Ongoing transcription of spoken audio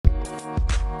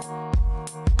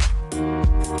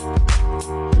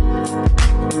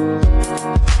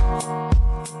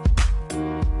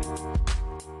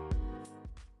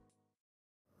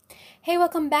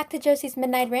Welcome back to Josie's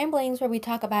Midnight Ramblings, where we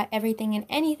talk about everything and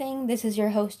anything. This is your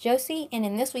host, Josie, and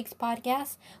in this week's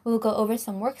podcast, we will go over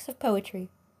some works of poetry.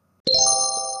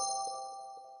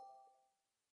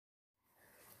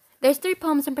 There's 3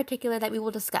 poems in particular that we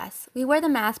will discuss. We Wear the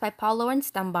Mask by Paul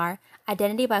Laurence Dunbar,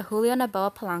 Identity by Julio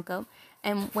Noboa Polanco,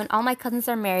 and When All My Cousins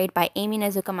Are Married by Amy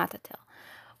Nezuko Matsuo.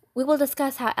 We will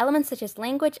discuss how elements such as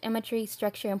language, imagery,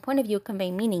 structure, and point of view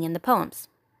convey meaning in the poems.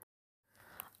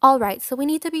 Alright, so we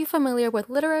need to be familiar with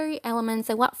literary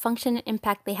elements and what function and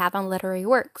impact they have on literary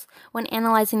works. When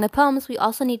analyzing the poems, we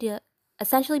also need to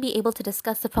essentially be able to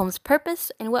discuss the poem's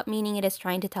purpose and what meaning it is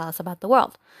trying to tell us about the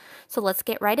world. So let's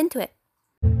get right into it.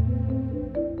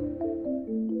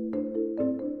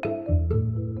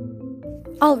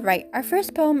 Alright, our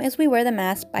first poem is We Wear the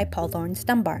Mask by Paul Laurence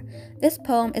Dunbar. This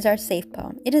poem is our safe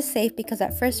poem. It is safe because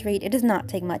at first read, it does not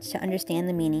take much to understand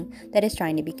the meaning that is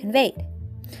trying to be conveyed.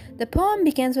 The poem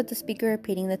begins with the speaker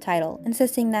repeating the title,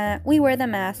 insisting that we wear the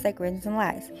mask that grins and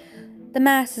lies. The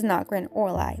mask does not grin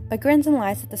or lie, but grins and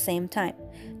lies at the same time,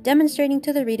 demonstrating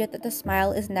to the reader that the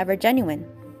smile is never genuine.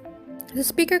 The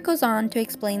speaker goes on to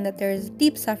explain that there is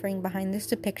deep suffering behind this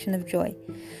depiction of joy,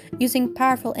 using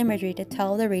powerful imagery to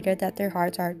tell the reader that their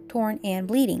hearts are torn and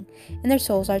bleeding, and their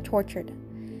souls are tortured.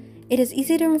 It is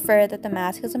easy to infer that the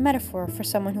mask is a metaphor for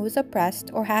someone who is oppressed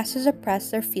or has to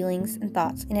suppress their feelings and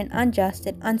thoughts in an unjust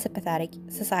and unsympathetic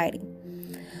society.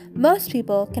 Most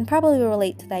people can probably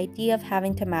relate to the idea of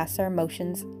having to mask their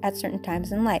emotions at certain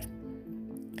times in life,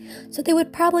 so they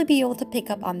would probably be able to pick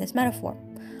up on this metaphor.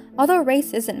 Although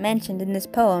race isn't mentioned in this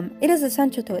poem, it is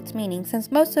essential to its meaning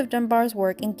since most of Dunbar's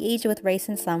work engaged with race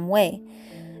in some way.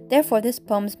 Therefore, this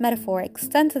poem's metaphor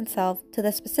extends itself to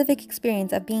the specific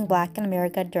experience of being Black in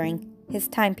America during his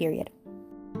time period.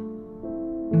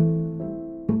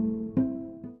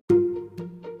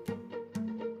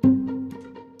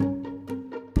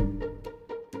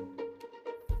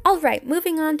 Alright,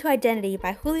 moving on to Identity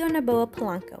by Julio Noboa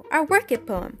Polanco, our work it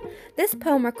poem. This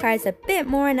poem requires a bit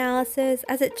more analysis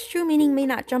as its true meaning may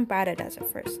not jump out at us at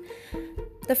first.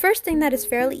 The first thing that is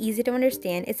fairly easy to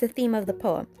understand is the theme of the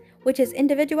poem, which is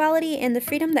individuality and the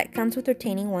freedom that comes with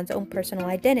retaining one's own personal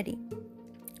identity.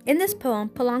 In this poem,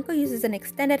 Polanco uses an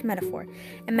extended metaphor,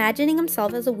 imagining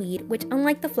himself as a weed which,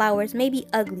 unlike the flowers, may be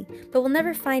ugly, but will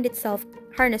never find itself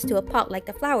harnessed to a pot like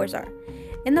the flowers are.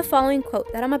 In the following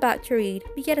quote that I'm about to read,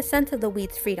 we get a sense of the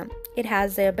weed's freedom. It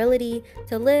has the ability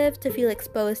to live, to feel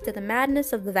exposed to the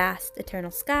madness of the vast,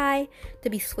 eternal sky,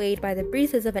 to be swayed by the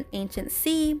breezes of an ancient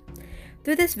sea.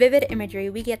 Through this vivid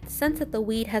imagery, we get the sense that the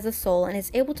weed has a soul and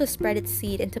is able to spread its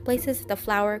seed into places the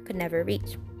flower could never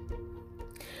reach.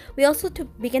 We also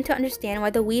begin to understand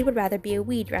why the weed would rather be a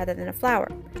weed rather than a flower.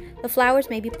 The flowers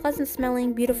may be pleasant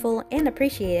smelling, beautiful, and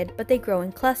appreciated, but they grow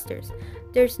in clusters.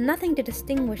 There's nothing to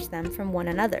distinguish them from one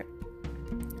another.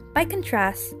 By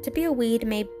contrast, to be a weed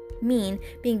may mean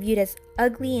being viewed as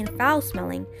ugly and foul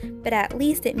smelling, but at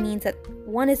least it means that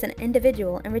one is an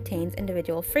individual and retains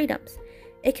individual freedoms.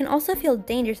 It can also feel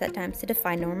dangerous at times to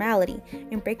define normality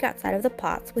and break outside of the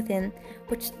pots within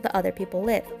which the other people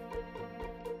live.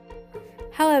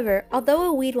 However, although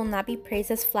a weed will not be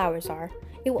praised as flowers are,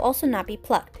 it will also not be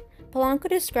plucked. Polanco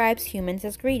describes humans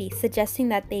as greedy, suggesting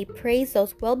that they praise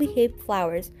those well-behaved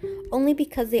flowers only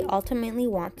because they ultimately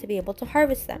want to be able to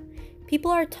harvest them. People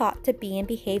are taught to be and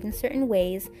behave in certain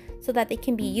ways so that they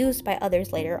can be used by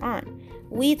others later on.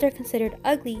 Weeds are considered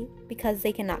ugly because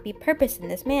they cannot be purposed in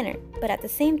this manner, but at the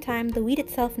same time, the weed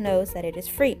itself knows that it is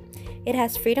free. It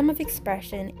has freedom of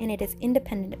expression and it is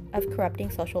independent of corrupting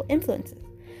social influences,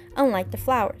 unlike the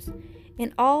flowers.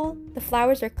 In all, the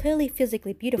flowers are clearly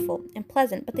physically beautiful and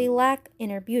pleasant, but they lack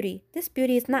inner beauty. This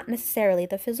beauty is not necessarily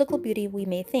the physical beauty we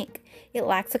may think. It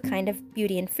lacks a kind of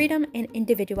beauty in freedom and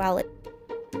individuality.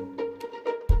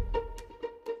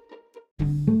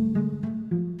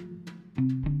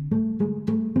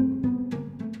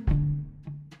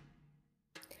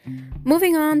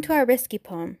 Moving on to our risky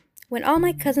poem, When All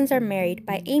My Cousins Are Married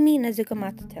by Amy Nezuko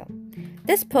Matsuo.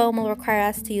 This poem will require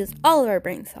us to use all of our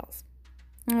brain cells.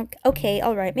 Okay,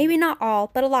 alright, maybe not all,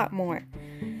 but a lot more.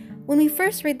 When we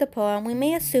first read the poem, we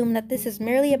may assume that this is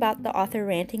merely about the author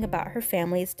ranting about her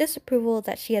family's disapproval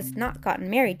that she has not gotten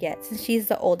married yet, since she's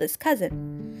the oldest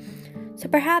cousin. So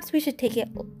perhaps we should take it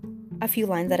a few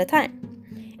lines at a time.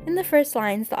 In the first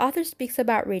lines, the author speaks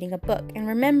about reading a book and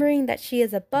remembering that she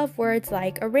is above words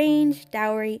like arrange,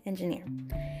 dowry, engineer.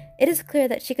 It is clear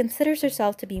that she considers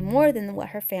herself to be more than what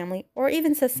her family or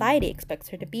even society expects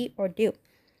her to be or do.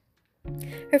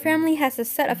 Her family has a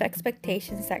set of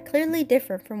expectations that clearly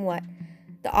differ from what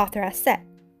the author has set,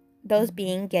 those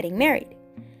being getting married.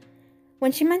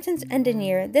 When she mentions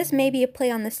engineer, this may be a play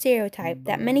on the stereotype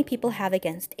that many people have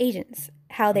against Asians,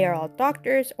 how they are all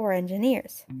doctors or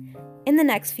engineers. In the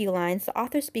next few lines, the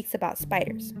author speaks about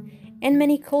spiders. In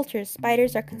many cultures,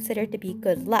 spiders are considered to be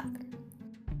good luck.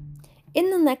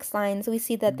 In the next lines, we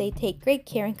see that they take great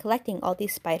care in collecting all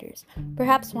these spiders,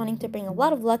 perhaps wanting to bring a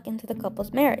lot of luck into the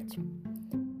couple's marriage.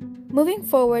 Moving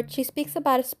forward, she speaks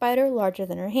about a spider larger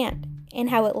than her hand, and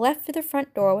how it left for the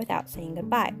front door without saying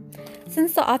goodbye.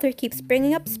 Since the author keeps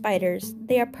bringing up spiders,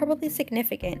 they are probably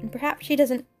significant, and perhaps she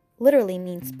doesn't literally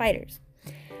mean spiders.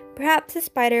 Perhaps the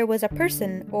spider was a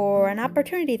person or an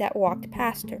opportunity that walked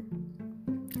past her.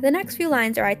 The next few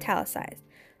lines are italicized.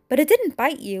 But it didn't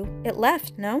bite you, it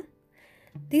left, no?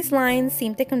 These lines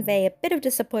seem to convey a bit of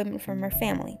disappointment from her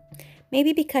family,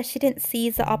 maybe because she didn't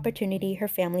seize the opportunity her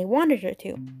family wanted her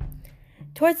to.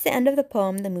 Towards the end of the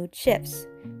poem, the mood shifts.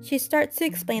 She starts to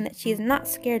explain that she is not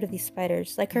scared of these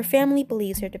spiders like her family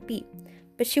believes her to be,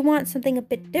 but she wants something a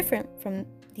bit different from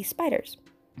these spiders.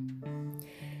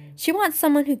 She wants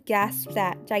someone who gasps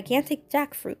at gigantic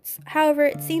jackfruits. However,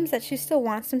 it seems that she still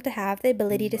wants them to have the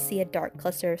ability to see a dark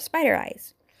cluster of spider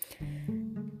eyes.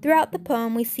 Throughout the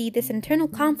poem, we see this internal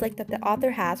conflict that the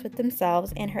author has with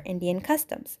themselves and her Indian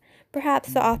customs.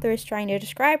 Perhaps the author is trying to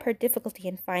describe her difficulty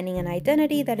in finding an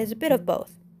identity that is a bit of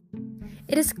both.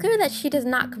 It is clear that she does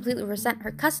not completely resent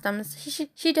her customs,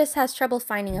 she just has trouble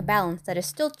finding a balance that is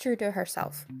still true to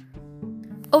herself.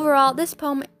 Overall, this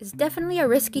poem is definitely a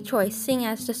risky choice, seeing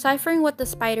as deciphering what the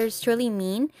spiders truly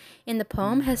mean in the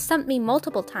poem has stumped me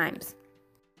multiple times.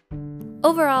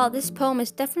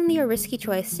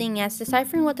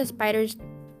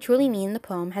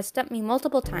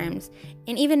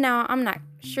 And even now, I'm not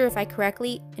sure if I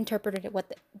correctly interpreted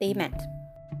what they meant.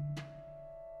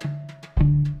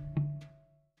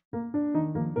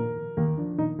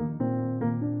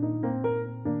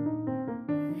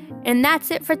 And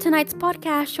that's it for tonight's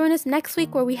podcast. Join us next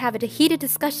week where we have a heated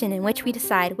discussion in which we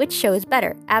decide which show is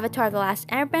better, Avatar: The Last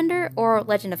Airbender or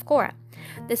Legend of Korra.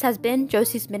 This has been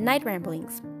Josie's Midnight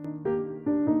Ramblings.